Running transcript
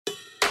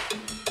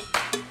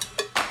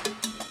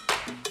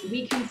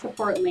we can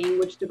support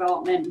language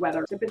development,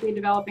 whether typically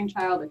developing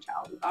child, a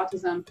child with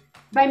autism,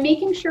 by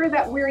making sure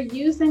that we're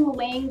using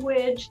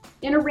language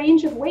in a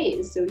range of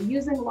ways. So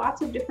using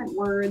lots of different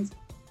words,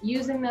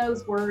 using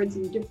those words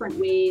in different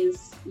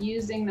ways,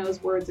 using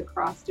those words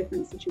across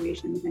different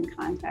situations and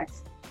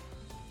contexts.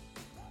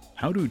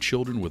 How do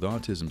children with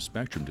autism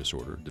spectrum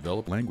disorder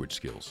develop language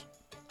skills?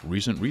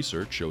 Recent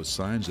research shows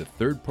signs that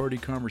third-party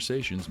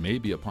conversations may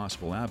be a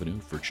possible avenue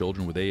for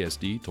children with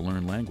ASD to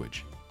learn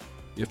language.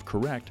 If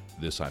correct,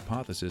 this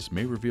hypothesis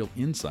may reveal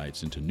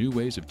insights into new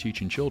ways of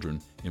teaching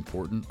children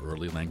important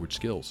early language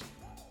skills.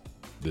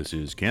 This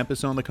is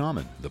Campus on the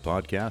Common, the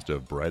podcast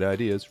of bright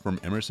ideas from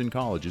Emerson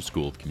College's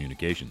School of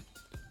Communication.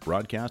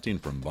 Broadcasting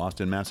from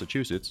Boston,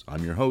 Massachusetts,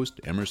 I'm your host,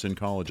 Emerson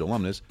College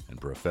alumnus and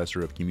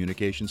Professor of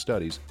Communication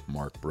Studies,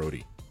 Mark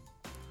Brody.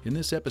 In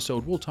this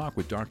episode, we'll talk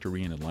with Dr.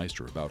 Rhiannon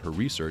Luyster about her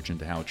research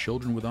into how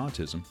children with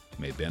autism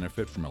may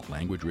benefit from a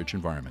language-rich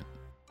environment.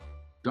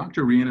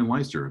 Dr. Rhiannon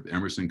Luyster of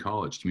Emerson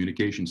College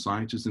Communication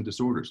Sciences and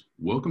Disorders,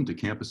 welcome to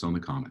Campus on the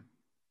Common.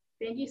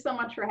 Thank you so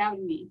much for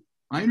having me.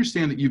 I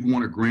understand that you've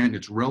won a grant and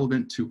it's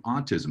relevant to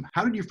autism.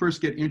 How did you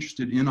first get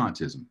interested in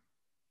autism?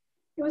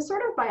 It was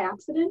sort of by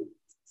accident,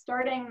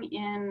 starting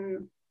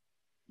in,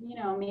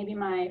 maybe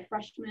my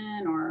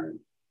freshman or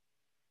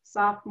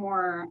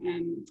sophomore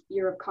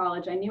year of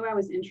college. I knew I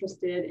was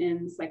interested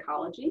in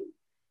psychology.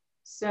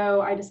 So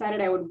I decided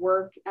I would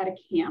work at a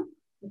camp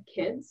with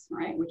kids,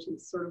 right? Which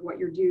is sort of what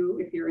you do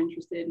if you're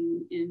interested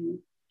in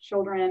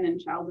children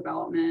and child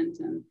development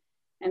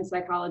and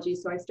psychology.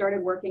 So I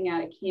started working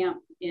at a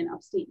camp in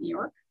upstate New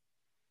York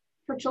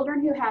for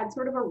children who had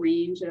sort of a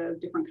range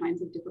of different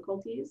kinds of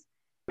difficulties.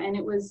 And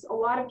it was a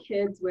lot of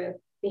kids with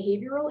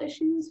behavioral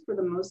issues for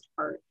the most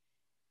part.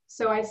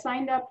 So I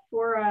signed up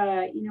for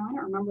I don't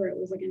remember, it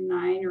was like a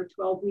 9 or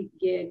 12-week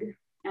gig.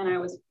 And I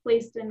was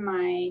placed in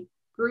my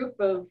group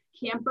of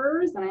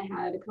campers and I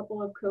had a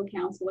couple of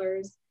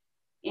co-counselors.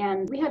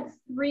 And we had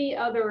 3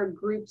 other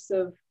groups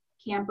of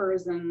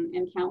campers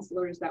and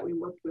counselors that we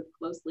worked with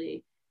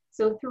closely.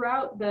 So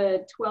throughout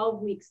the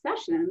 12-week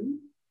session,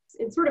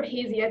 it's sort of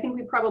hazy. I think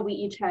we probably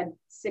each had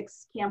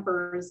 6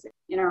 campers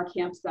in our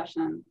camp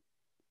session.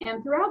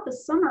 And throughout the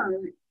summer,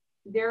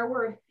 there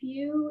were a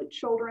few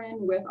children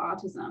with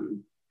autism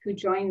who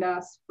joined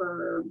us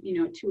for,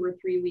 2 or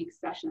 3 week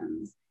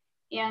sessions.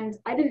 And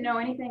I didn't know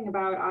anything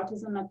about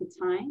autism at the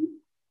time,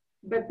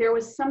 but there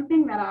was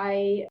something that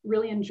I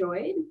really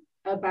enjoyed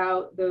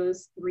about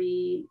those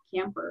 3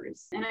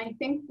 campers. And I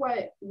think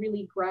what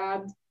really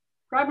grabbed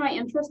my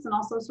interest and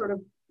also sort of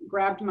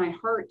grabbed my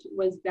heart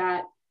was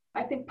that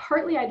I think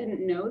partly I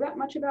didn't know that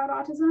much about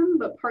autism,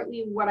 but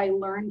partly what I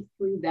learned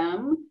through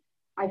them,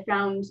 I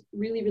found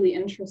really, really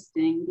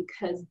interesting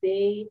because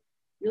they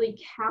really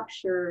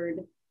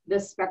captured the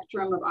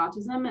spectrum of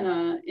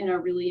autism in a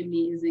really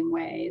amazing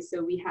way.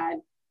 So we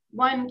had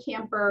one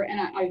camper, and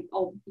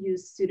I'll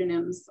use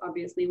pseudonyms,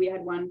 obviously. We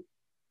had one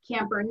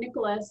camper,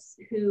 Nicholas,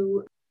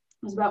 who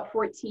was about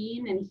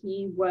 14, and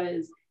he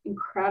was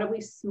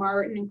incredibly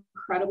smart and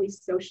incredibly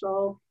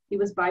social. He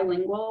was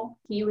bilingual.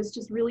 He was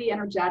just really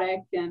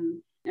energetic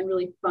and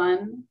really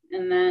fun.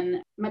 And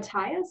then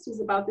Matthias was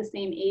about the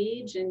same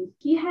age, and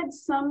he had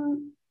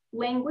some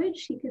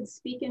language. He could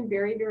speak in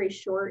very, very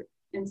short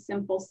and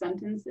simple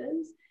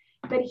sentences,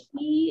 but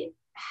he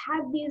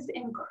had these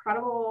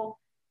incredible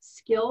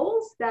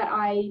skills that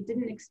I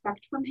didn't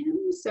expect from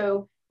him.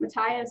 So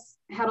Matthias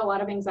had a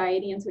lot of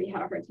anxiety, and so he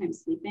had a hard time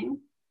sleeping.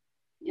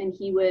 And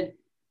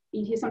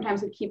he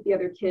sometimes would keep the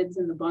other kids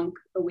in the bunk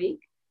awake.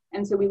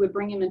 And so we would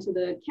bring him into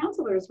the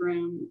counselor's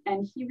room,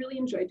 and he really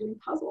enjoyed doing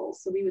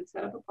puzzles. So we would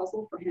set up a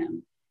puzzle for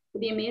him.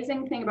 But the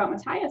amazing thing about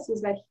Matthias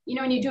is that,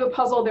 when you do a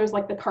puzzle, there's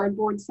like the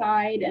cardboard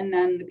side and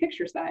then the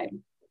picture side.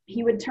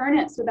 He would turn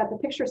it so that the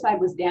picture side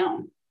was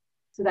down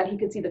so that he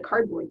could see the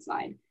cardboard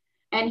side.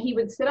 And he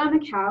would sit on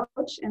the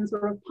couch and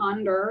sort of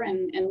ponder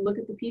and look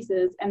at the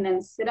pieces and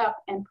then sit up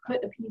and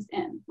put a piece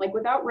in, like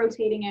without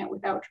rotating it,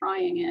 without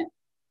trying it,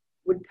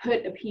 would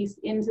put a piece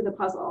into the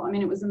puzzle. I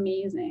mean, it was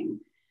amazing.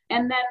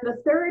 And then the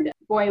third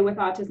boy with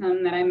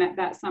autism that I met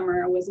that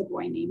summer was a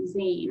boy named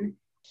Zane.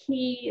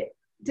 He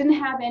didn't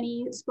have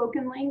any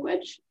spoken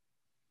language,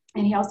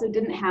 and he also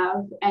didn't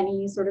have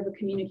any sort of a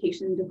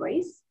communication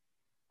device.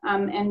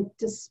 And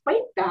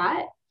despite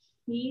that,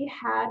 he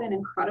had an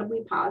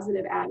incredibly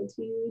positive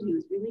attitude. He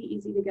was really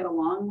easy to get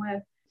along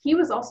with. He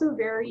was also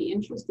very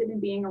interested in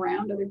being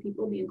around other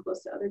people, being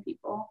close to other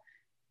people.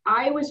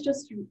 I was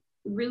just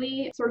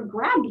really sort of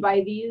grabbed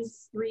by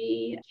these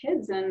 3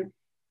 kids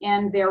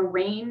and their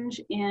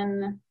range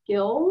in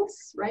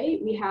skills, right?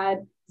 We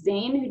had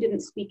Zane, who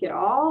didn't speak at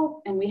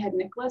all, and we had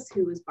Nicholas,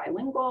 who was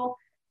bilingual.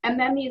 And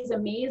then these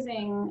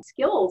amazing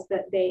skills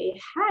that they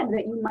had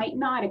that you might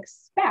not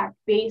expect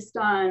based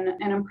on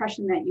an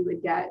impression that you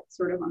would get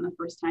sort of on the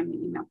first time that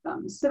you met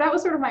them. So that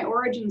was sort of my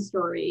origin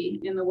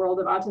story in the world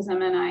of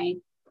autism. And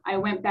I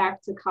went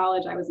back to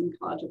college. I was in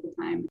college at the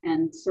time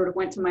and sort of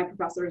went to my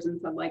professors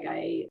and said, like,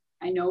 I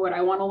know what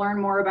I want to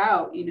learn more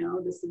about.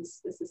 This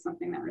is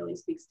something that really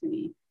speaks to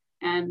me.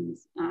 And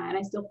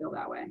I still feel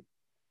that way.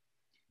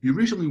 You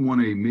recently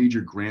won a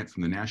major grant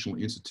from the National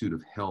Institute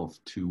of Health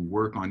to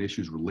work on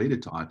issues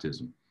related to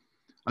autism.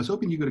 I was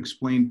hoping you could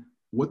explain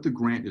what the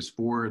grant is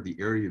for, the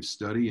area of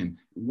study, and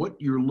what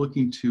you're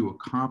looking to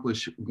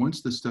accomplish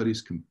once the study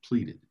is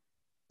completed.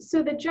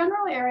 So the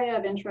general area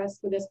of interest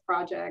for this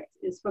project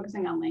is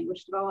focusing on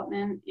language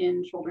development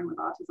in children with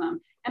autism.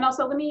 And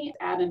also let me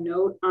add a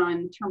note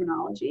on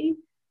terminology.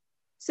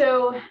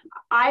 So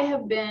I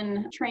have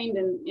been trained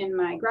in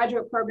my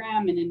graduate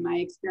program and in my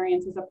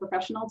experience as a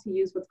professional to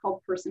use what's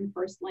called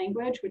person-first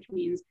language, which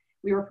means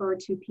we refer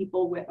to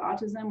people with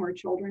autism or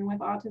children with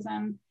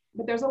autism.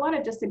 But there's a lot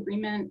of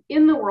disagreement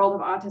in the world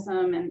of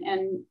autism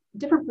and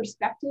different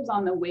perspectives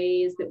on the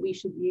ways that we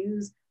should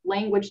use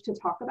language to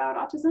talk about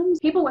autism.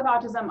 People with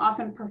autism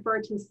often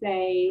prefer to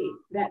say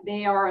that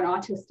they are an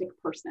autistic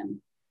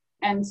person.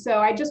 And so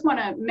I just want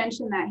to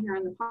mention that here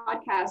in the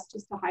podcast,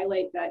 just to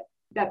highlight that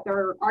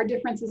there are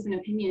differences in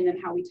opinion in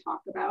how we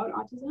talk about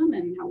autism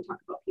and how we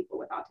talk about people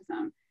with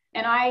autism.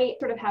 And I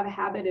sort of have a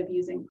habit of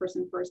using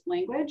person-first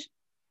language,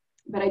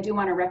 but I do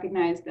want to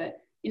recognize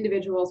that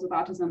individuals with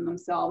autism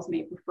themselves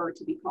may prefer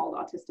to be called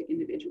autistic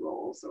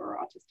individuals or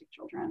autistic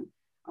children,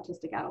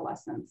 autistic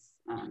adolescents,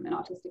 an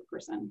autistic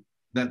person.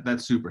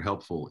 That's super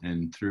helpful.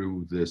 And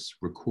through this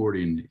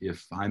recording,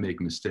 if I make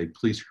a mistake,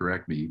 please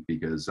correct me,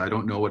 because I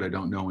don't know what I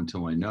don't know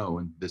until I know,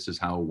 and this is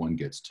how one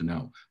gets to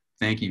know.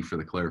 Thank you for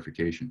the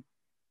clarification.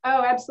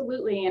 Oh,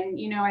 absolutely. And,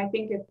 I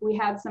think if we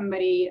had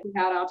somebody who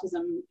had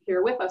autism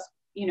here with us,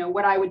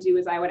 what I would do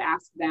is I would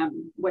ask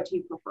them, what do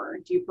you prefer?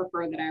 Do you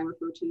prefer that I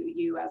refer to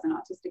you as an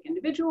autistic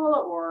individual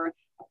or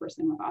a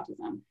person with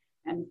autism?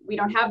 And we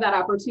don't have that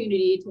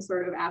opportunity to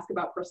sort of ask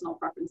about personal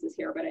preferences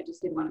here, but I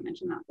just did want to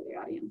mention that for the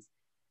audience.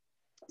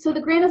 So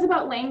the grant is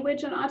about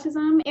language and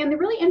autism. And the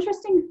really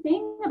interesting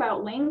thing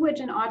about language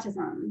and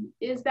autism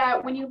is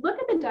that when you look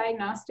at the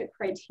diagnostic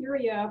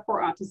criteria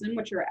for autism,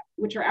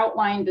 which are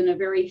outlined in a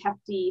very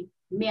hefty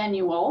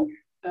manual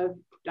of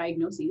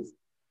diagnoses,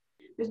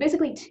 there's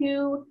basically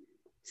two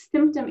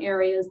symptom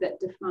areas that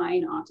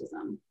define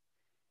autism.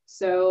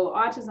 So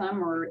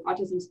autism, or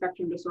autism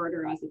spectrum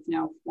disorder, as it's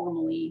now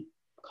formally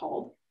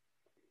called,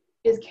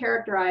 is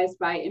characterized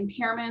by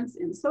impairments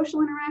in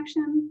social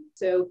interaction.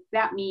 So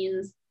that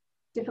means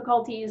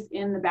difficulties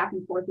in the back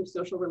and forth of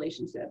social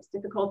relationships,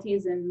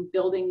 difficulties in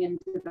building and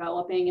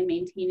developing and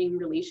maintaining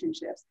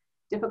relationships,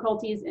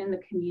 difficulties in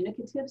the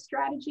communicative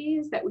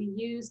strategies that we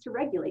use to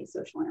regulate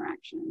social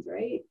interactions,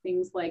 right?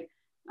 Things like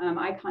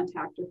eye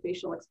contact or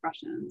facial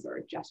expressions or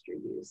gesture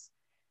use.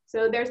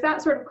 So there's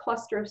that sort of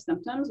cluster of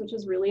symptoms, which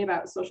is really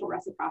about social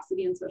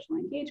reciprocity and social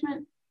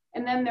engagement.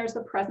 And then there's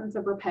the presence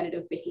of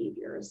repetitive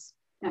behaviors.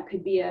 That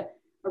could be a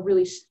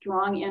really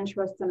strong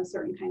interest in a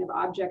certain kind of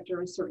object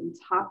or a certain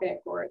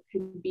topic, or it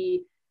could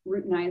be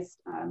routinized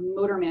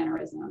motor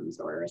mannerisms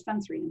or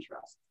sensory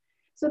interests.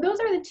 So those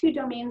are the two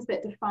domains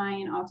that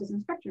define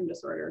autism spectrum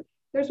disorder.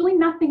 There's really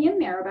nothing in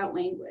there about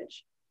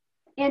language.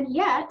 And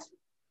yet,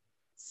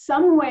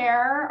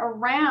 somewhere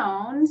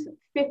around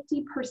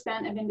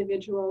 50% of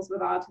individuals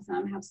with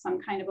autism have some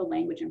kind of a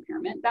language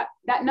impairment.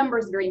 That number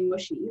is very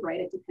mushy,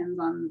 right? It depends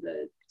on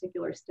the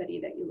particular study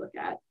that you look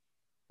at.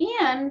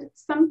 And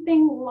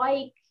something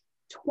like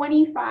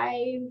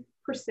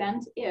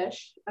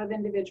 25%-ish of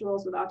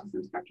individuals with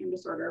autism spectrum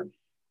disorder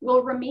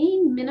will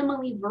remain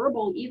minimally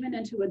verbal even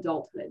into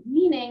adulthood,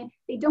 meaning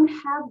they don't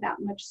have that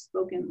much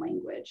spoken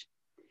language.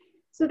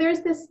 So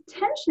there's this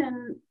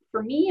tension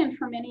for me and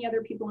for many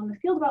other people in the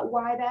field about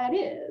why that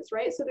is,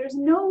 right? So there's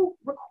no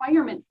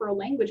requirement for a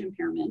language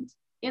impairment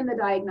in the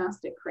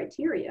diagnostic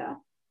criteria,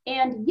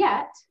 and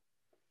yet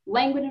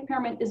language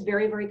impairment is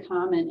very, very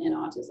common in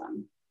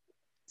autism.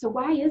 So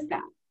why is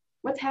that?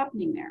 What's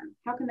happening there?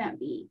 How can that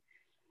be?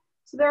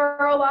 So there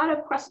are a lot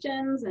of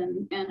questions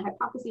and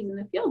hypotheses in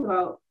the field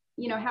about,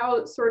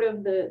 how sort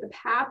of the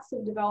paths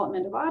of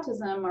development of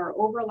autism are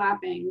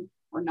overlapping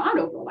or not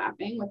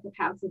overlapping with the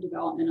paths of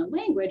development of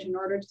language in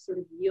order to sort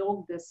of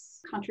yield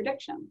this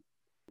contradiction.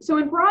 So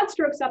in broad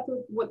strokes, that's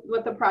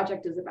what the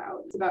project is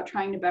about. It's about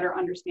trying to better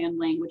understand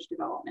language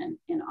development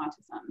in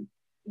autism.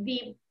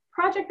 The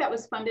project that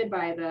was funded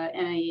by the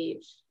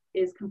NIH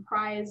is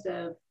comprised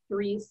of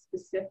 3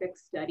 specific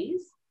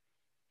studies.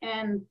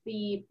 And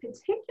the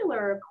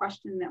particular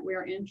question that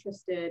we're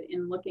interested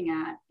in looking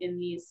at in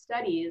these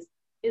studies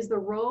is the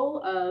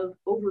role of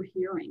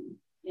overhearing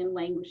in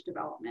language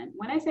development.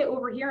 When I say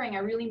overhearing, I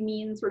really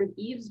mean sort of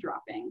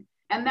eavesdropping.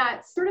 And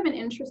that's sort of an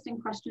interesting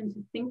question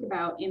to think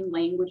about in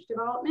language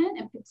development,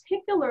 and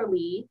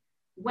particularly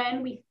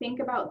when we think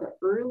about the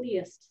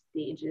earliest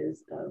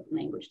stages of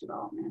language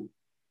development.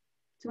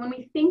 So when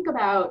we think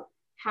about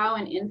how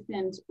an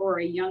infant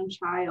or a young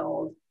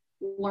child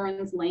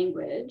learns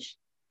language,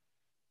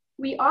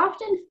 we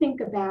often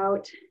think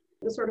about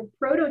the sort of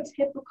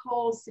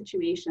prototypical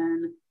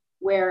situation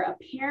where a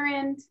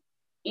parent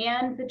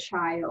and the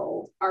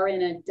child are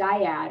in a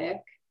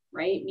dyadic,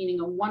 right?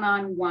 Meaning a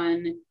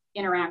one-on-one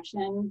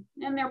interaction,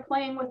 and they're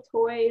playing with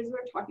toys,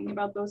 or talking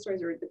about those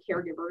toys, or the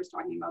caregiver is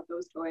talking about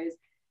those toys.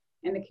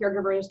 and the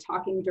caregiver is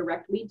talking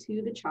directly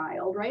to the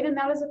child, right? And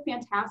that is a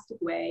fantastic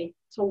way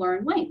to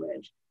learn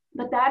language.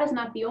 But that is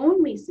not the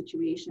only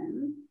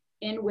situation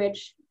in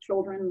which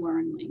children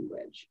learn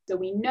language. So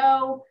we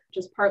know,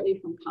 just partly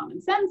from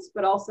common sense,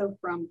 but also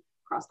from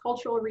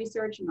cross-cultural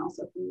research and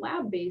also from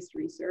lab-based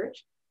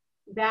research,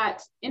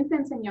 that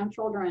infants and young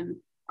children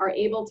are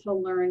able to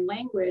learn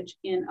language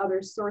in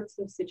other sorts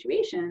of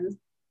situations,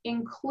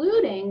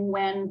 including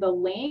when the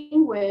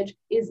language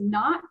is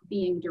not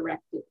being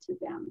directed to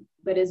them,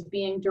 but is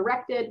being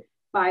directed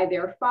by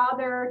their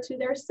father to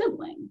their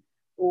sibling,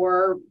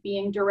 or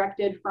being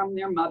directed from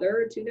their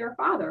mother to their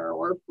father,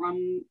 or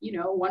from,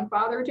 one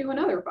father to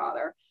another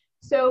father.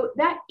 So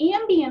that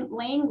ambient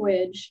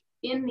language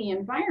in the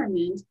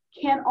environment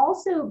can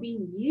also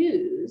be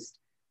used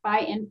by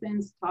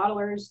infants,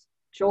 toddlers,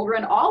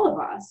 children, all of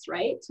us,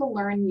 right, to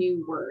learn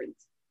new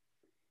words.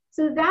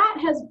 So that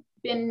has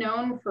been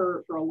known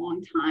for a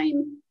long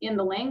time in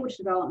the language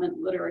development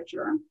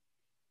literature.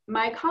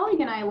 My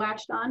colleague and I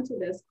latched onto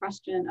this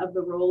question of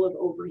the role of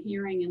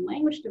overhearing in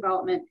language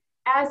development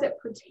as it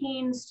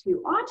pertains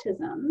to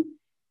autism,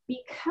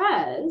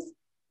 because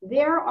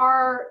there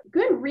are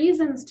good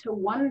reasons to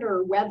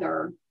wonder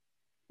whether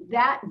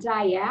that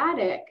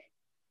dyadic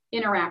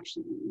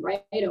interaction,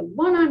 right, a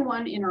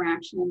one-on-one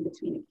interaction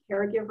between a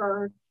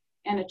caregiver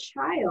and a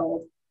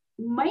child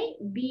might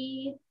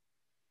be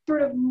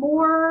sort of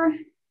more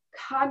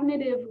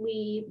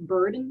cognitively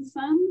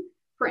burdensome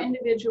for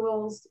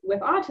individuals with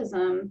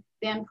autism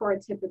than for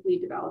a typically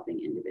developing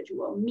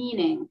individual.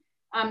 Meaning,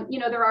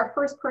 there are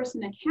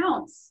first-person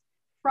accounts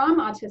from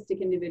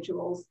autistic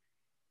individuals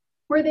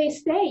where they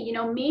say,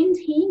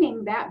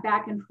 maintaining that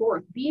back and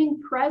forth, being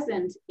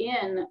present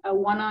in a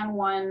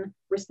one-on-one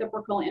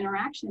reciprocal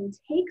interaction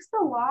takes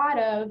a lot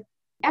of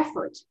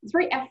effort. It's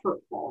very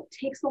effortful. It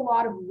takes a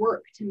lot of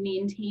work to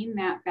maintain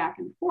that back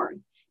and forth.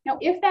 Now,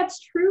 if that's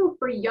true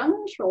for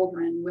young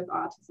children with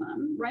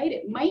autism, right,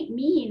 it might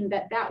mean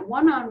that that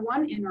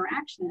one-on-one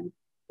interaction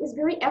is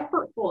very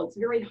effortful, it's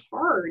very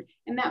hard,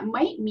 and that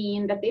might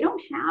mean that they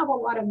don't have a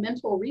lot of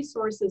mental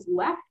resources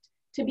left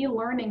to be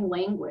learning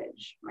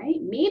language, right?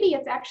 Maybe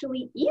it's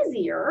actually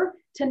easier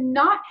to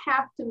not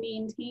have to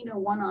maintain a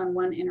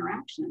one-on-one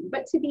interaction,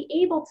 but to be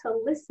able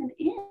to listen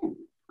in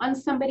on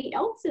somebody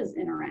else's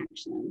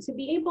interaction, to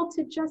be able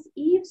to just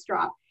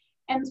eavesdrop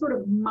and sort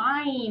of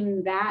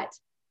mine that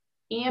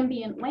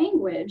ambient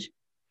language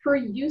for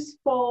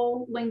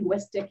useful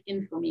linguistic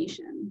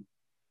information.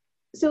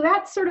 So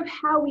that's sort of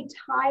how we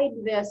tied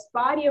this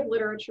body of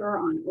literature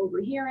on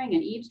overhearing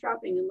and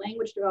eavesdropping and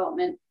language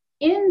development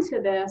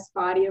into this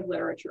body of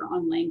literature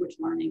on language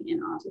learning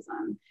in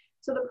autism.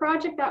 So the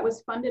project that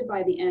was funded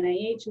by the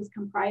NIH is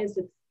comprised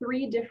of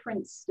 3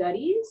 different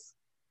studies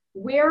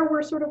where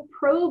we're sort of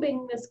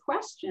probing this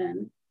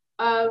question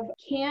of,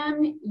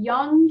 can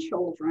young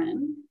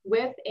children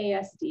with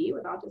ASD,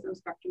 with autism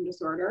spectrum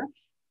disorder,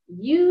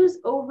 use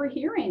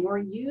overhearing or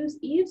use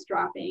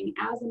eavesdropping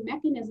as a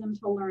mechanism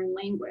to learn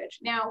language?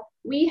 Now,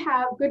 we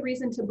have good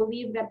reason to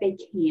believe that they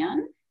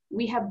can.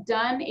 We have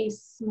done a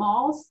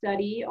small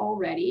study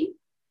already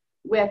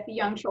with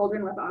young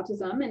children with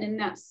autism, and in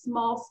that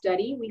small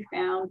study, we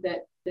found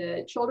that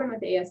the children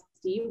with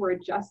ASD were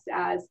just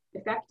as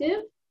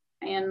effective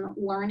in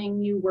learning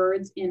new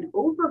words in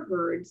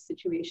overheard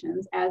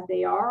situations as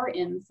they are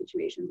in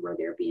situations where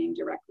they're being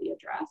directly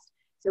addressed.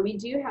 So we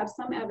do have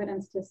some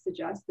evidence to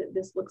suggest that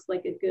this looks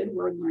like a good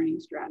word learning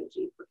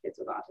strategy for kids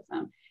with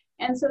autism.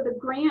 And so the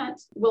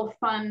grant will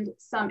fund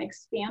some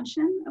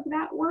expansion of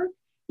that work,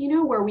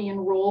 where we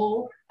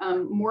enroll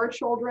more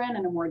children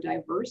and a more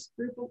diverse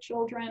group of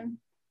children,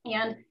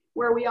 and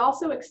where we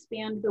also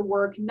expand the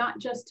work not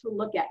just to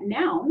look at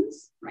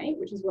nouns, right,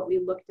 which is what we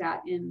looked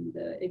at in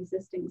the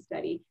existing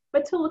study,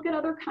 but to look at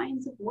other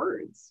kinds of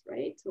words,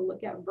 right, to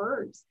look at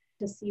verbs,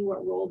 to see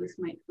what role this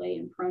might play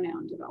in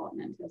pronoun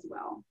development as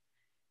well.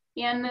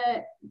 And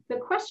the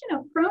question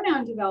of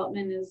pronoun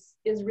development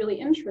is really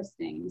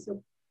interesting.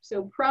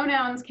 So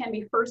pronouns can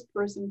be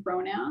first-person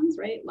pronouns,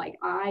 right, like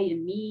I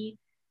and me.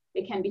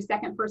 They can be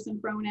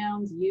second-person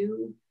pronouns,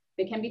 you.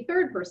 They can be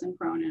third-person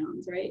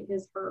pronouns, right,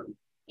 his, her.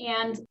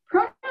 And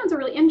pronouns are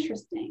really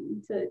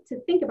interesting to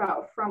think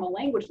about from a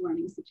language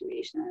learning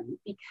situation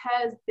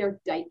because they're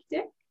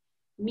deictic,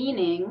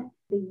 meaning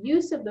the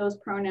use of those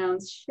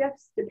pronouns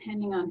shifts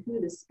depending on who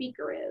the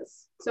speaker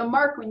is. So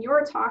Mark, when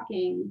you're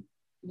talking,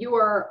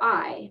 you're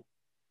I,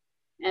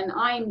 and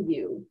I'm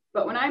you.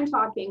 But when I'm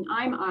talking,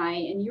 I'm I,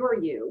 and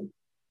you're you,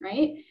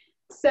 right?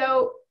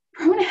 So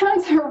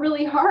pronouns are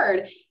really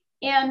hard.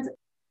 And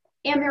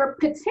they're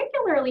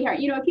particularly hard.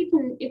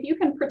 If you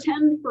can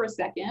pretend for a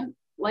second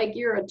like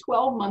you're a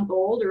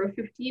 12-month-old or a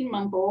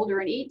 15-month-old or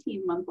an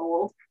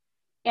 18-month-old,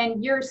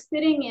 and you're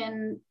sitting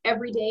in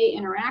everyday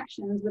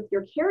interactions with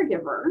your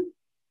caregiver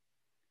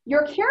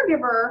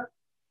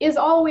is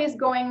always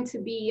going to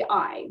be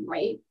I,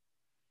 right?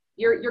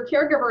 Your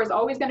caregiver is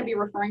always going to be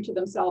referring to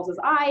themselves as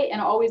I and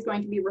always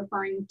going to be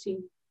referring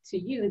to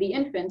you, the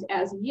infant,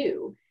 as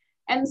you.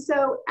 And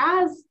so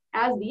as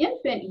as the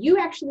infant, you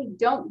actually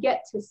don't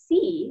get to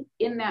see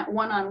in that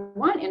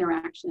one-on-one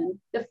interaction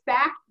the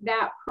fact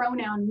that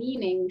pronoun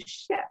meaning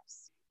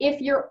shifts if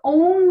you're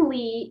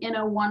only in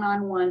a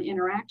one-on-one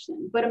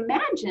interaction. But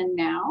imagine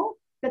now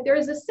that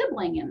there's a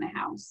sibling in the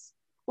house,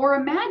 or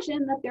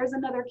imagine that there's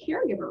another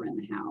caregiver in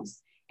the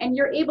house, and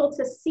you're able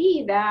to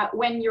see that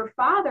when your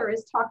father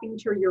is talking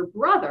to your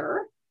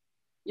brother,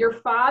 your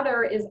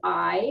father is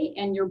I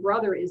and your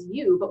brother is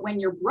you. But when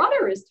your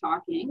brother is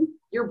talking,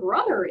 your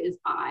brother is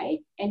I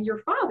and your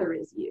father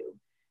is you.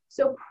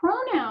 So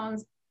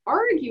pronouns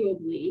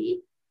arguably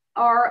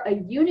are a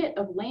unit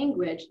of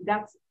language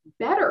that's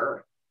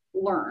better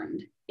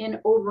learned in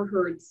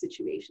overheard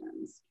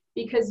situations,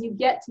 because you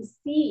get to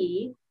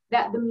see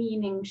that the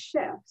meaning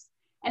shifts.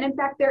 And in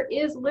fact, there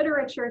is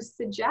literature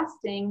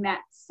suggesting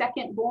that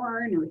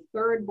second-born or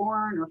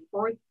third-born or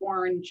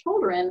fourth-born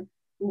children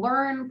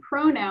learn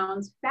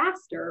pronouns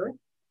faster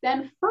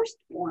than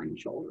first-born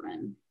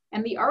children.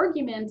 And the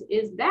argument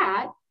is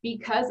that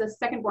because a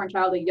second-born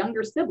child, a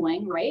younger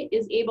sibling, right,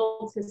 is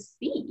able to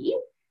see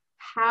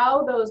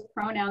how those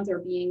pronouns are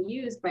being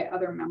used by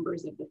other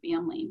members of the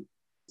family.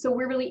 So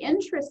we're really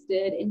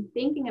interested in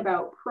thinking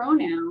about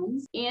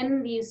pronouns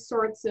in these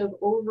sorts of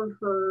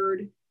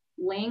overheard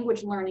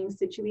language learning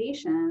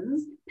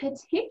situations,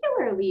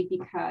 particularly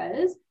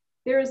because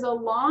there's a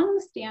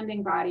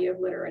long-standing body of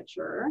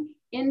literature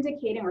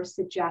indicating or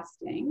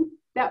suggesting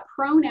that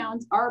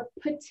pronouns are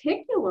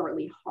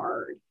particularly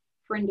hard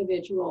for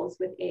individuals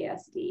with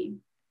ASD.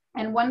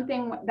 And one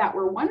thing that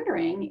we're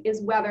wondering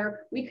is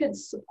whether we could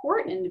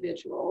support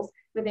individuals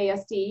with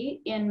ASD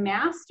in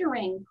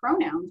mastering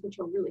pronouns, which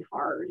are really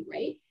hard,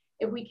 right?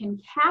 If we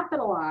can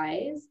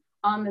capitalize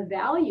on the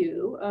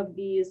value of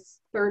these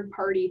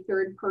third-party,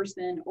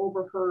 third-person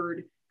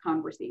overheard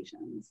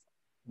conversations.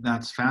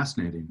 That's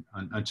fascinating.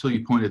 Until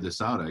you pointed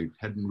this out, I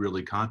hadn't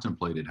really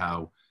contemplated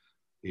how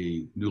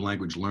a new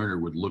language learner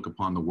would look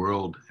upon the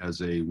world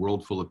as a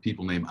world full of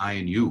people named I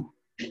and you.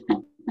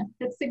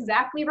 That's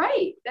exactly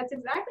right. That's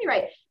exactly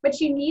right. But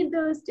you need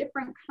those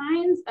different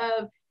kinds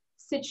of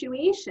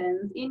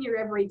situations in your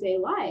everyday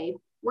life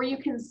where you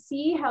can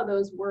see how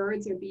those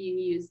words are being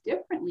used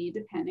differently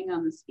depending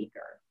on the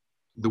speaker.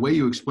 The way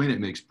you explain it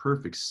makes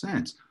perfect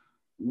sense.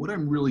 What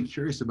I'm really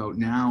curious about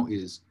now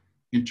is,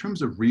 in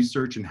terms of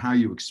research and how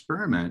you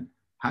experiment,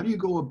 how do you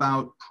go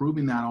about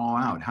proving that all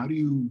out? How do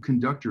you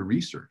conduct your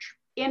research?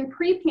 In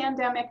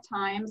pre-pandemic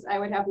times, I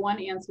would have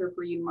one answer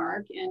for you,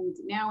 Mark. And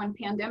now in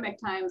pandemic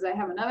times, I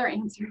have another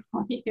answer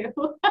for you.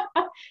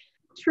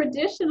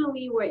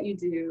 Traditionally, what you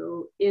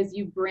do is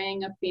you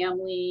bring a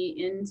family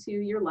into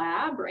your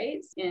lab,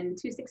 right? In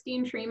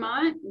 216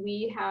 Tremont,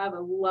 we have a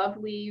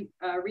lovely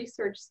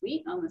research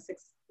suite on the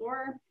 6th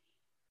floor.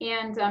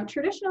 And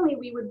traditionally,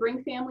 we would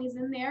bring families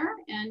in there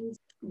and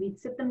we'd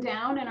sit them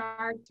down in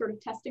our sort of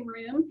testing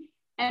room,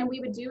 and we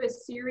would do a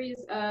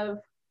series of,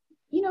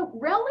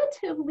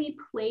 relatively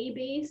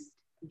play-based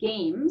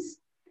games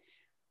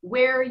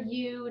where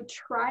you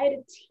try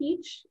to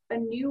teach a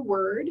new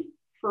word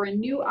for a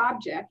new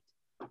object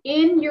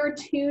in your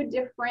two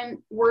different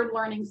word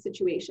learning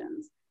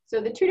situations. So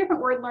the two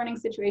different word learning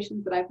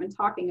situations that I've been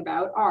talking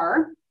about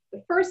are,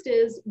 the first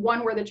is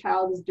one where the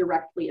child is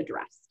directly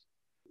addressed.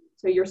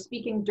 So you're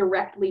speaking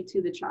directly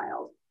to the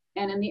child.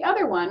 And in the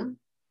other one,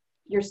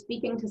 you're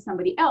speaking to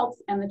somebody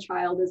else and the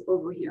child is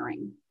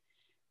overhearing.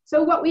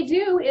 So what we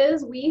do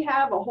is we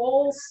have a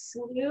whole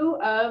slew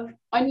of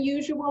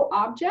unusual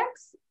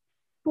objects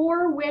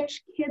for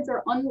which kids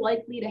are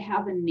unlikely to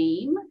have a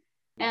name.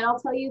 And I'll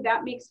tell you,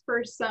 that makes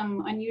for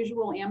some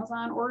unusual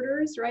Amazon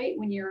orders, right?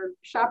 When you're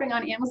shopping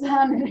on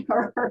Amazon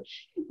or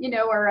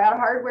at a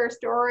hardware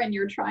store and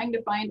you're trying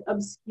to find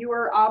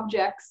obscure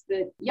objects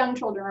that young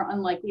children are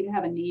unlikely to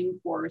have a name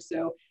for.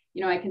 So,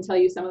 I can tell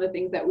you some of the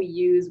things that we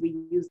use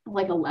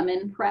like a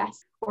lemon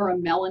press or a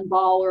melon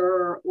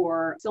baller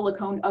or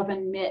silicone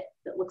oven mitt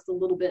that looks a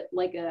little bit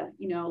like a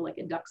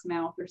duck's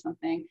mouth or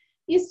something.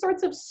 These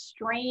sorts of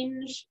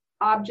strange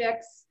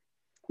objects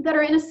that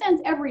are in a sense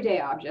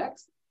everyday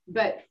objects,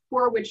 but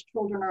for which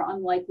children are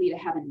unlikely to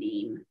have a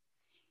name.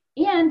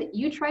 And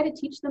you try to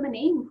teach them a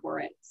name for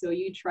it. So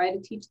you try to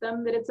teach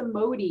them that it's a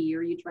modi,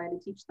 or you try to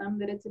teach them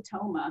that it's a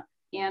toma.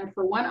 And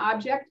for one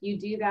object, you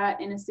do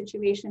that in a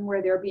situation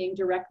where they're being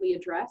directly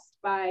addressed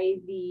by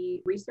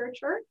the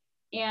researcher.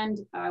 And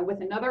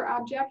with another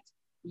object,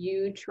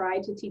 you try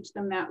to teach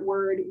them that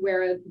word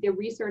where the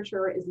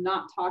researcher is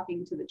not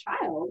talking to the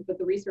child, but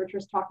the researcher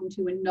is talking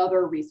to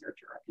another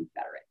researcher, a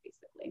confederate,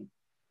 basically.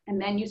 And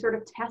then you sort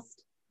of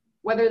test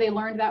whether they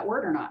learned that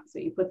word or not. So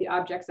you put the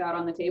objects out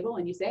on the table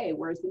and you say,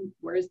 where's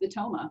the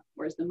toma?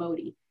 Where's the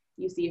modi?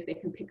 You see if they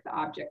can pick the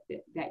object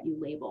that you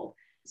labeled.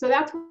 So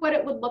that's what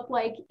it would look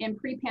like in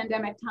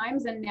pre-pandemic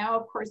times. And now,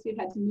 of course, we've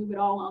had to move it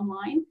all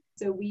online.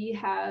 So we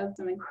have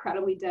some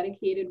incredibly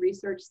dedicated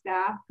research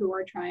staff who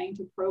are trying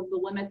to probe the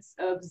limits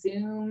of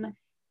Zoom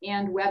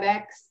and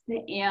WebEx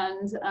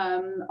and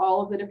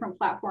all of the different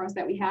platforms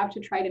that we have to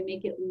try to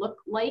make it look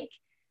like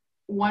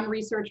one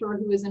researcher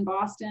who is in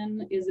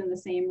Boston is in the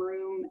same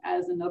room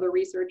as another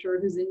researcher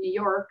who's in New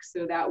York,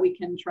 so that we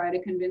can try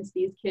to convince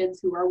these kids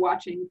who are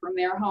watching from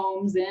their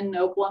homes in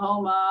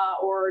Oklahoma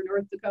or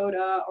North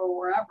Dakota or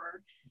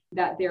wherever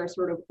that they're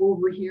sort of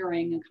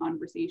overhearing a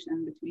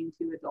conversation between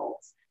two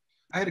adults.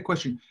 I had a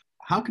question.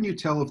 How can you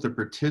tell if the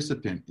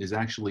participant is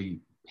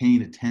actually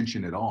paying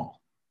attention at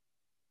all?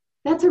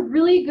 That's a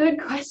really good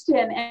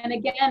question. And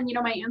again,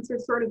 my answer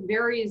sort of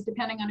varies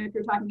depending on if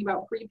you're talking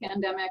about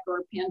pre-pandemic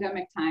or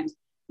pandemic times.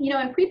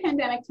 In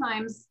pre-pandemic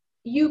times,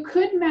 you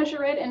could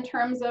measure it in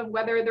terms of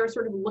whether they're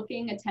sort of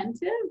looking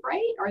attentive,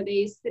 right? Are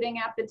they sitting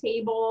at the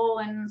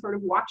table and sort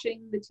of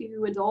watching the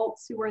two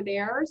adults who are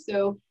there?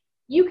 So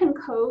you can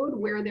code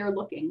where they're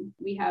looking.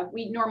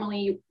 We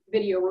normally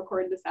video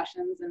record the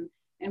sessions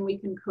and we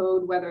can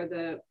code whether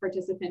the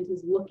participant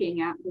is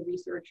looking at the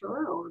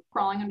researcher or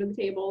crawling under the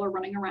table or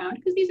running around,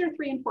 because these are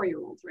 3 and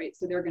 4-year-olds, right?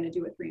 So they're going to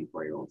do what 3 and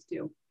 4-year-olds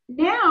do.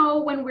 Now,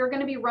 when we're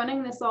going to be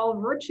running this all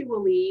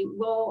virtually,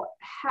 we'll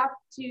have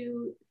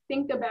to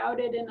think about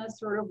it in a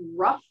sort of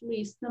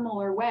roughly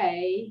similar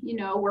way.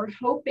 We're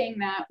hoping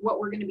that what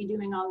we're going to be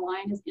doing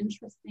online is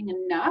interesting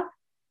enough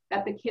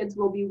that the kids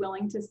will be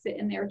willing to sit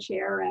in their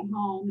chair at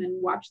home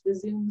and watch the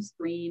Zoom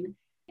screen.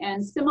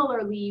 And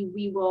similarly,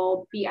 we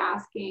will be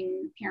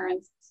asking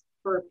parents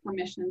for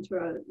permission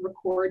to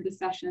record the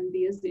session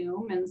via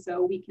Zoom. And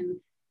so we can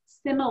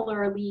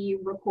similarly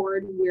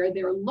record where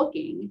they're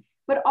looking.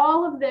 But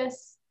all of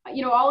this,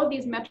 all of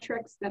these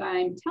metrics that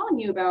I'm telling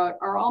you about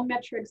are all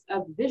metrics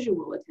of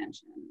visual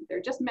attention. They're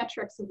just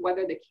metrics of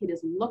whether the kid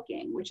is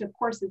looking, which of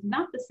course is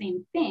not the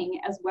same thing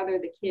as whether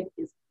the kid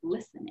is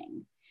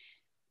listening.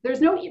 There's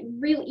no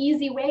real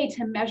easy way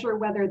to measure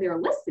whether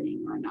they're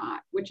listening or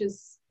not, which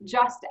is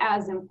just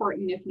as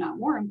important, if not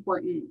more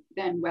important,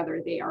 than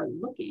whether they are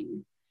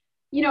looking.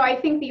 I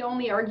think the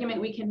only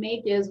argument we can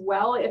make is,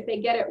 well, if they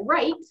get it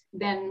right,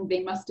 then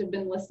they must have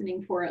been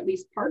listening for at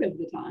least part of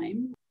the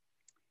time.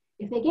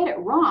 If they get it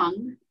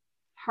wrong,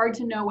 hard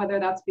to know whether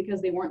that's because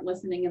they weren't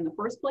listening in the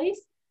first place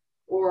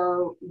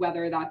or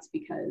whether that's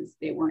because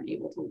they weren't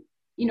able to,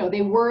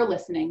 they were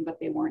listening, but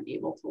they weren't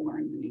able to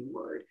learn the new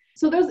word.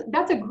 So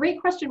that's a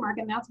great question mark.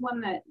 And that's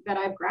one that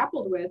I've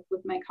grappled with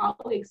my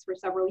colleagues for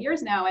several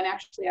years now. And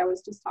actually, I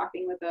was just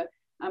talking with a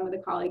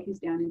colleague who's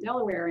down in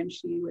Delaware, and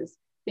she was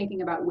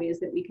thinking about ways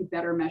that we could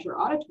better measure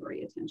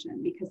auditory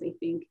attention, because I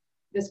think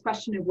this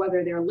question of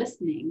whether they're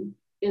listening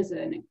is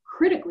a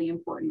critically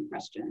important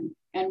question,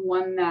 and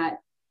one that,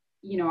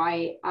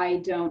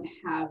 I don't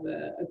have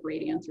a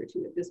great answer to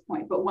at this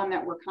point, but one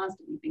that we're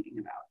constantly thinking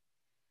about.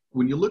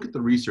 When you look at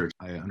the research,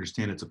 I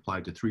understand it's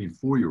applied to 3 and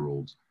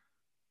 4-year-olds.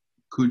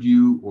 Could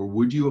you or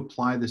would you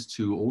apply this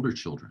to older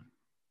children?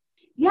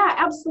 Yeah,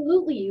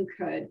 absolutely you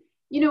could.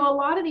 A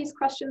lot of these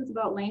questions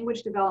about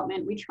language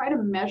development, we try to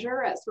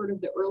measure at sort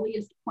of the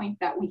earliest point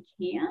that we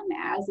can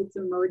as it's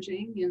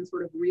emerging in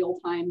sort of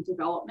real-time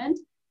development,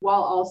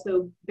 while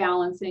also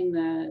balancing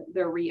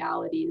the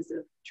realities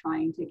of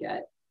trying to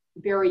get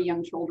very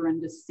young children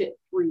to sit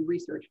through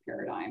research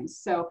paradigms.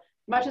 So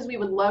much as we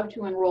would love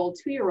to enroll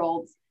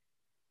 2-year-olds,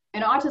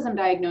 an autism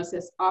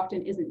diagnosis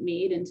often isn't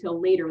made until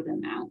later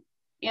than that.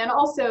 And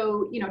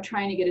also,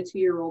 trying to get a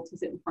 2-year-old to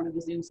sit in front of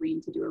the Zoom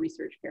screen to do a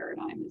research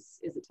paradigm is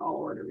a tall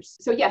order.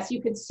 So yes,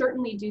 you could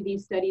certainly do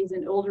these studies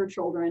in older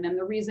children. And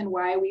the reason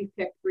why we've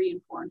picked 3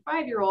 and 4 and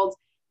 5-year-olds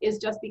is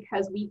just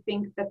because we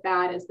think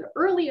that is the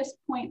earliest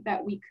point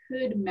that we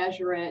could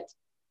measure it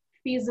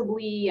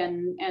feasibly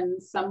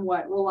and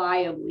somewhat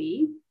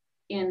reliably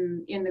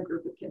in the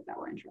group of kids that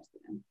we're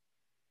interested in.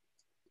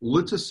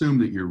 Let's assume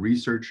that your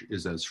research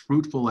is as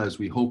fruitful as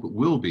we hope it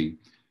will be.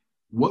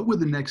 What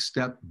would the next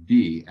step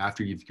be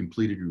after you've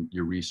completed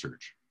your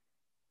research?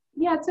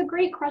 Yeah, it's a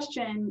great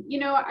question.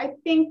 I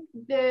think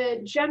the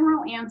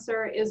general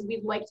answer is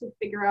we'd like to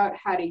figure out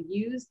how to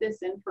use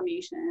this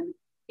information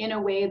in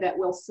a way that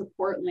will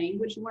support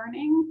language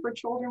learning for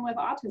children with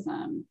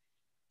autism.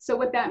 So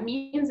what that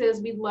means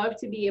is we'd love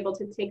to be able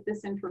to take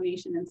this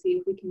information and see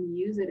if we can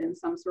use it in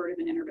some sort of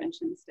an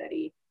intervention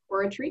study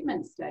or a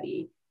treatment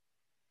study,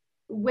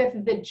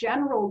 with the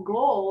general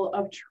goal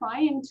of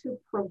trying to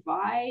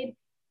provide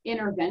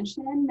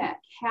intervention that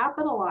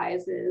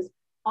capitalizes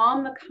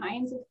on the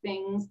kinds of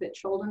things that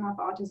children with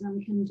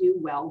autism can do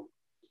well.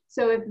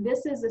 So if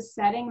this is a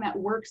setting that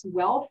works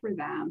well for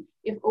them,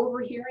 if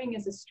overhearing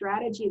is a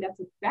strategy that's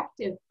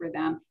effective for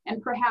them,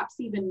 and perhaps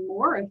even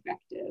more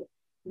effective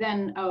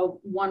than a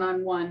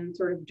one-on-one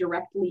sort of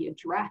directly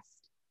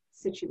addressed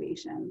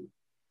situation,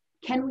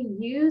 can we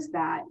use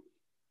that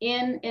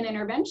in an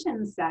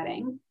intervention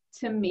setting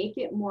to make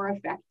it more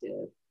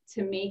effective,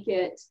 to make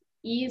it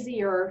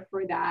easier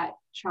for that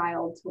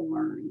child to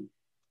learn?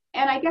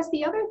 And I guess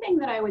the other thing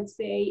that I would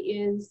say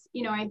is,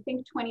 I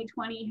think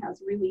 2020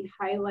 has really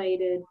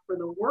highlighted for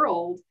the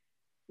world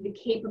the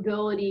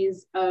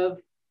capabilities of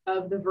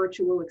the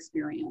virtual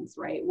experience,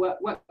 right?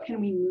 What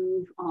can we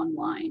move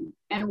online?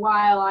 And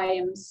while I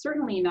am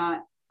certainly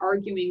not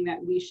arguing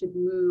that we should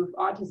move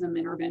autism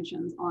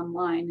interventions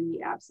online in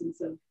the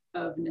absence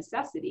of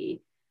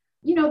necessity,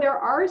 there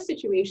are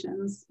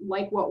situations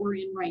like what we're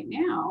in right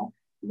now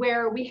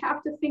where we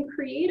have to think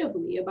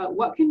creatively about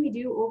what can we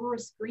do over a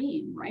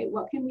screen, right?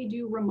 What can we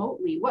do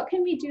remotely? What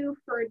can we do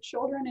for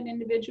children and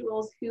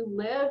individuals who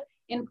live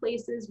in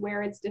places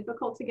where it's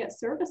difficult to get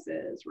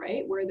services,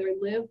 right? Where they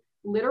live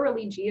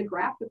literally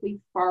geographically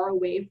far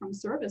away from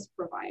service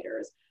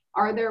providers.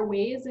 Are there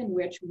ways in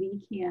which we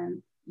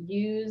can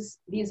use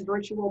these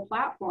virtual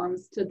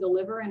platforms to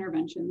deliver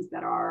interventions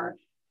that are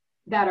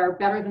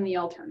better than the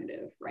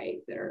alternative, right?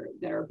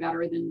 That are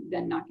better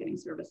than not getting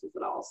services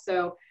at all.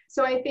 So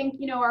I think,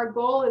 our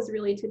goal is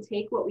really to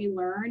take what we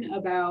learn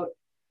about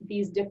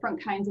these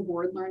different kinds of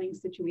word learning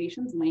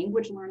situations,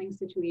 language learning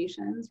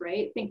situations,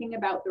 right? Thinking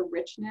about the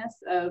richness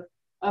of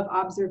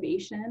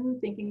observation,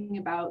 thinking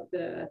about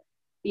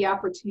the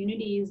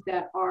opportunities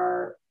that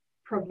are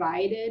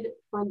provided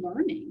for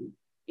learning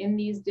in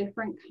these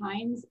different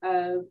kinds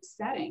of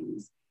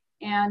settings,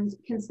 and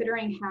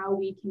considering how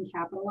we can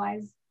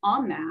capitalize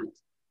on that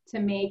to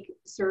make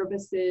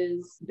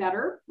services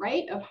better,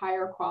 right, of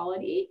higher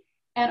quality,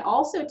 and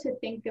also to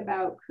think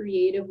about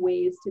creative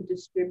ways to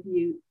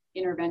distribute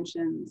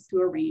interventions to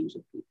a range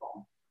of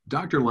people.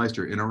 Dr.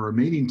 Luyster, in our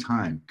remaining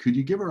time, could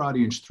you give our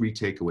audience 3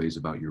 takeaways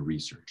about your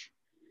research?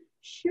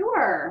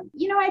 Sure.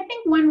 I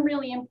think one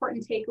really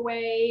important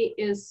takeaway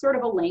is sort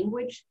of a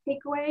language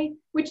takeaway,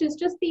 which is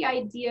just the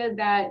idea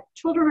that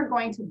children are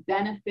going to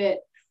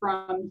benefit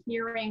from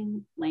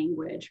hearing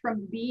language,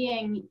 from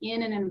being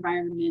in an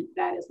environment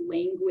that is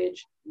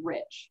language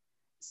rich.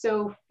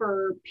 So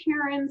for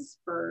parents,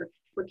 for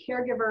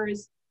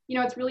caregivers,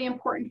 it's really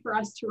important for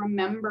us to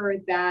remember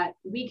that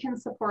we can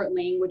support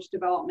language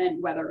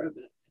development, whether of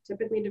a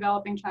typically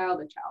developing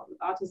child, a child with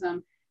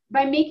autism,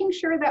 by making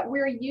sure that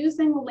we're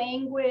using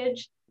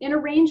language in a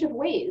range of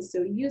ways.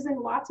 So using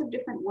lots of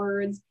different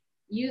words,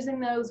 using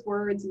those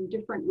words in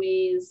different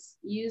ways,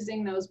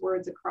 using those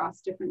words across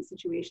different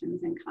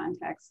situations and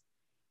contexts.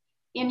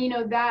 And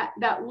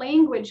that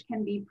language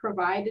can be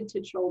provided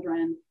to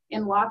children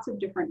in lots of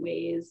different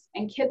ways.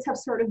 And kids have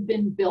sort of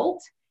been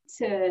built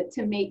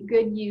to make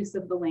good use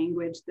of the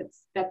language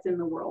that's in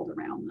the world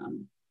around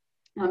them.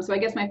 So I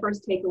guess my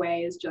first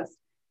takeaway is just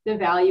the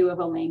value of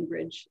a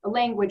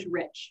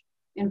language-rich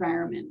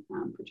environment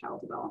for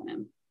child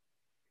development.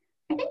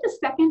 I think the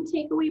second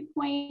takeaway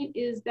point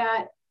is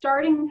that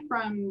starting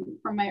from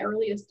my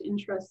earliest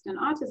interest in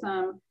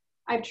autism,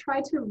 I've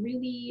tried to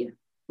really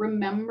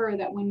remember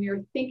that when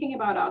we're thinking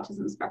about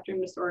autism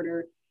spectrum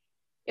disorder,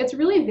 it's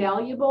really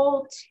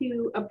valuable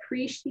to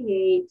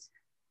appreciate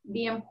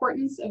the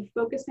importance of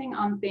focusing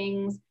on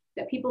things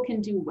that people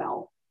can do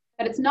well.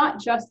 That it's not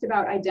just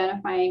about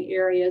identifying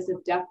areas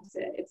of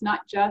deficit. It's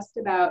not just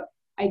about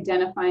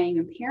identifying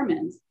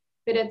impairments,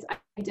 but it's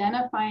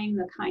identifying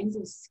the kinds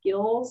of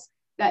skills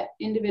that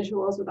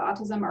individuals with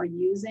autism are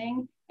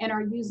using and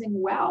are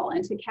using well,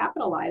 and to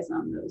capitalize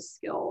on those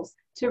skills,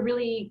 to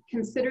really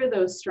consider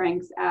those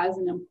strengths as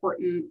an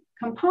important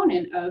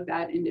component of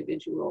that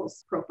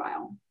individual's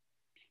profile.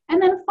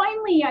 And then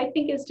finally, I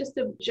think is just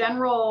a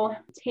general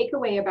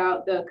takeaway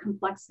about the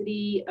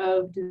complexity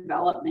of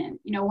development.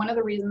 One of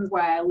the reasons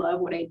why I love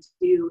what I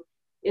do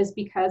is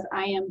because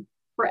I am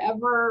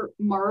forever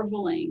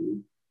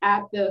marveling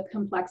at the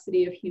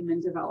complexity of human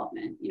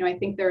development. I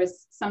think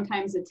there's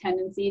sometimes a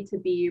tendency to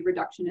be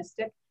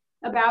reductionistic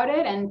about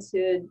it and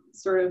to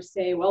sort of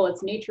say, well,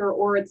 it's nature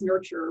or it's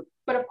nurture.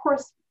 But of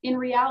course, in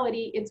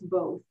reality, it's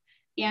both.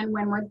 And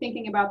when we're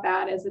thinking about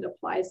that as it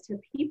applies to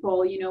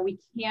people, we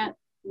can't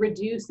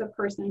reduce a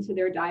person to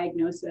their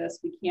diagnosis.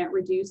 We can't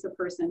reduce a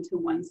person to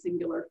one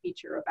singular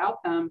feature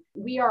about them.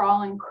 We are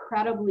all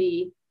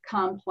incredibly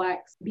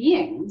complex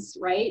beings,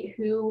 right,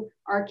 who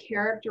are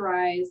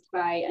characterized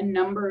by a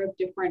number of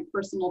different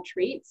personal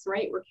traits,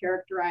 right? We're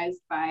characterized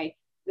by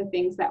the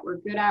things that we're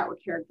good at. We're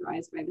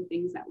characterized by the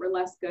things that we're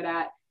less good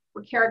at.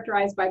 We're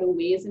characterized by the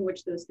ways in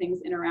which those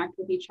things interact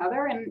with each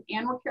other, and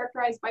we're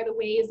characterized by the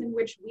ways in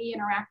which we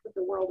interact with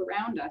the world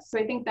around us. So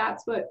I think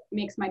that's what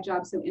makes my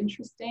job so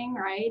interesting,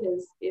 right,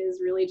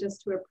 is really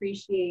just to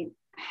appreciate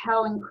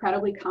how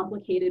incredibly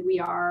complicated we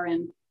are,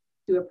 and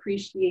to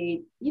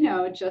appreciate,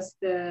 just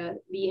the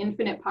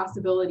infinite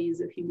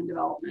possibilities of human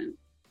development.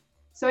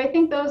 So I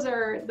think those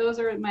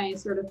are my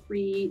sort of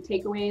 3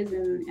 takeaways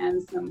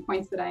and some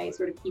points that I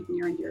sort of keep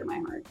near and dear to my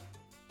heart.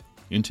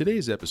 In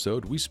today's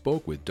episode, we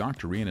spoke with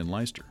Dr. Rhiannon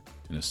Luyster,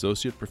 an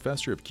associate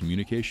professor of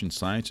communication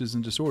sciences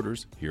and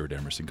disorders here at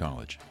Emerson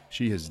College.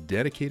 She has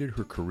dedicated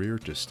her career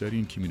to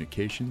studying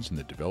communications and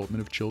the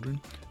development of children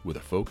with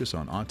a focus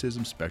on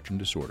autism spectrum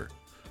disorder.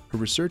 Her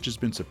research has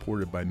been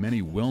supported by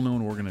many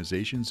well-known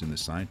organizations in the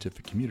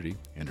scientific community,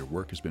 and her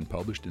work has been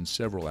published in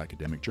several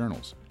academic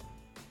journals.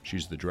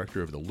 She's the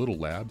director of the Little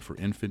Lab for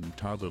Infant and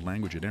Toddler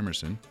Language at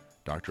Emerson.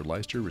 Dr.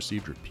 Luyster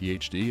received her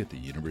PhD at the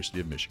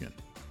University of Michigan.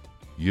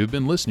 You've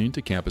been listening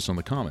to Campus on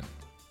the Common.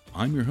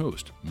 I'm your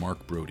host,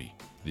 Mark Brody.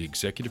 The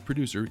executive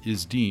producer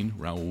is Dean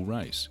Raoul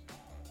Rice.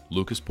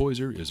 Lucas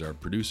Poyser is our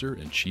producer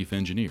and chief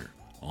engineer.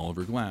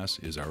 Oliver Glass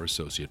is our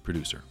associate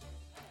producer.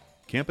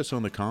 Campus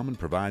on the Common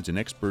provides an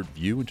expert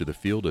view into the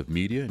field of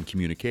media and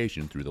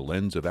communication through the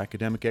lens of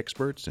academic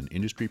experts and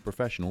industry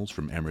professionals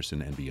from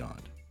Emerson and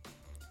beyond.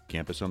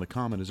 Campus on the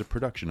Common is a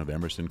production of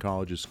Emerson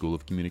College's School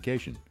of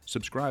Communication.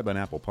 Subscribe on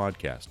Apple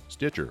Podcasts,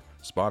 Stitcher,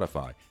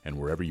 Spotify, and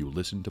wherever you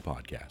listen to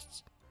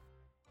podcasts.